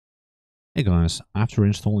Hey guys, after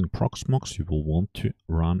installing Proxmox, you will want to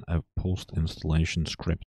run a post-installation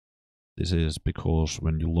script. This is because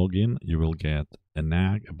when you log in, you will get a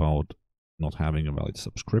nag about not having a valid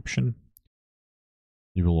subscription.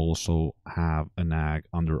 You will also have a nag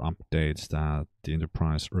under updates that the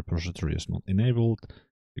enterprise repository is not enabled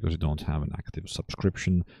because you don't have an active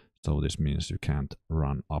subscription. So this means you can't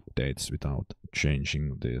run updates without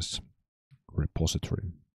changing this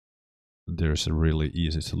repository. There's a really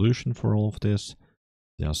easy solution for all of this.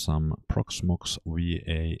 There are some Proxmox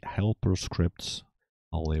VE helper scripts.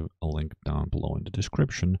 I'll leave a link down below in the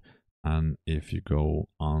description. And if you go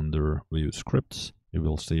under view scripts, you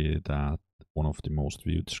will see that one of the most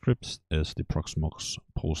viewed scripts is the Proxmox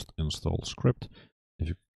post install script. If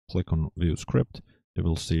you click on view script, you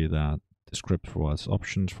will see that the script provides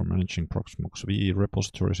options for managing Proxmox VE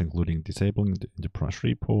repositories, including disabling the enterprise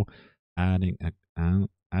repo, adding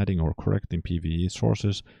or correcting PVE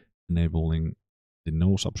sources, enabling the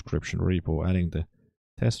no subscription repo, adding the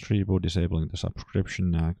test repo, disabling the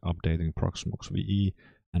subscription nag, updating Proxmox VE,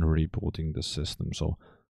 and rebooting the system. So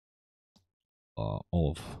all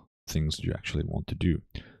of things you actually want to do.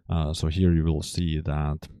 So here you will see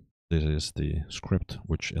that this is the script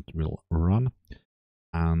which it will run.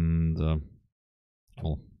 And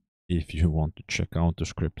well, if you want to check out the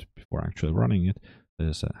script before actually running it,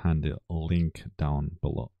 there's a handy link down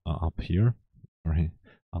below, up here.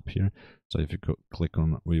 So if you click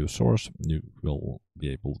on view source, you will be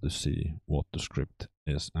able to see what the script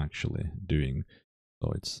is actually doing.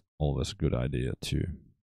 So it's always a good idea to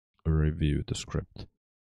review the script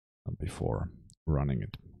before running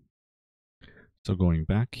it. So going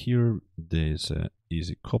back here, there's an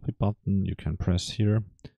easy copy button you can press here.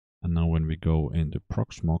 And now when we go into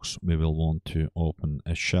Proxmox, we will want to open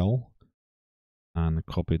a shell and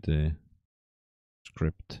copy the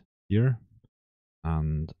script here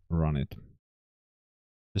and run it.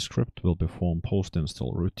 The script will perform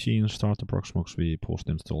post-install routine. Start the Proxmox VE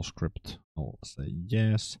post-install script. I'll say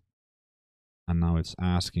yes. And now it's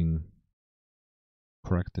asking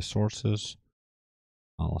correct the sources.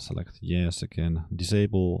 I'll select yes again.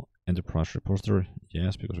 Disable enterprise repository.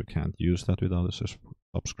 Yes, because we can't use that without a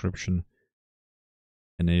subscription.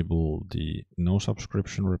 Enable the no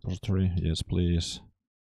subscription repository. Yes, please.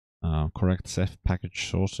 Correct Ceph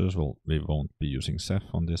package sources. Well, we won't be using Ceph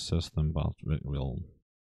on this system, but we'll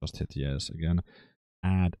just hit yes again.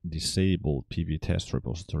 Add disabled PV test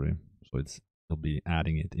repository. So it'll be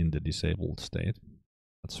adding it in the disabled state.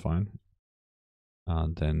 That's fine.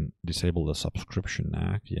 And then disable the subscription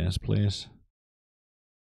nag. Yes, please.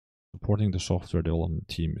 Supporting the software development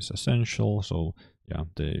team is essential. So yeah,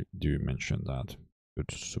 they do mention that you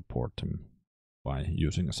could support them by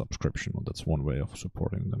using a subscription. Well, that's one way of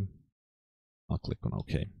supporting them. I'll click on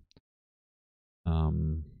OK.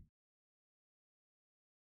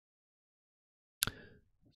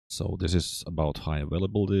 So this is about high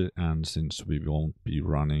availability, and since we won't be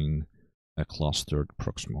running a clustered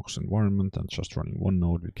Proxmox environment and just running one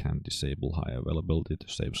node, we can disable high availability to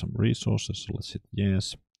save some resources. So let's hit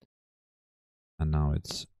yes. And now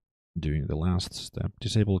it's doing the last step.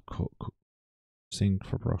 Disable sync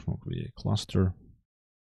for Proxmox VE cluster.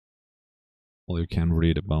 Well, you can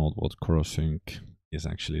read about what CoroSync is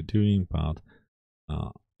actually doing, but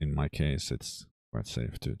in my case, it's quite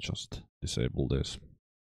safe to just disable this.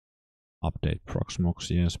 Update Proxmox,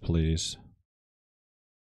 yes, please.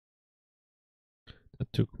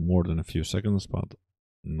 That took more than a few seconds, but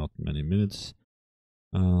not many minutes.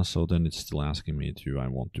 So then it's still asking me, do I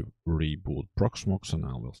want to reboot Proxmox? And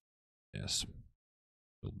I will say yes.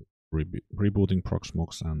 We'll be rebooting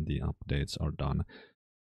Proxmox and the updates are done.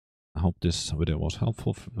 I hope this video was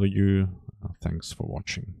helpful for you. Thanks for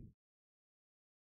watching.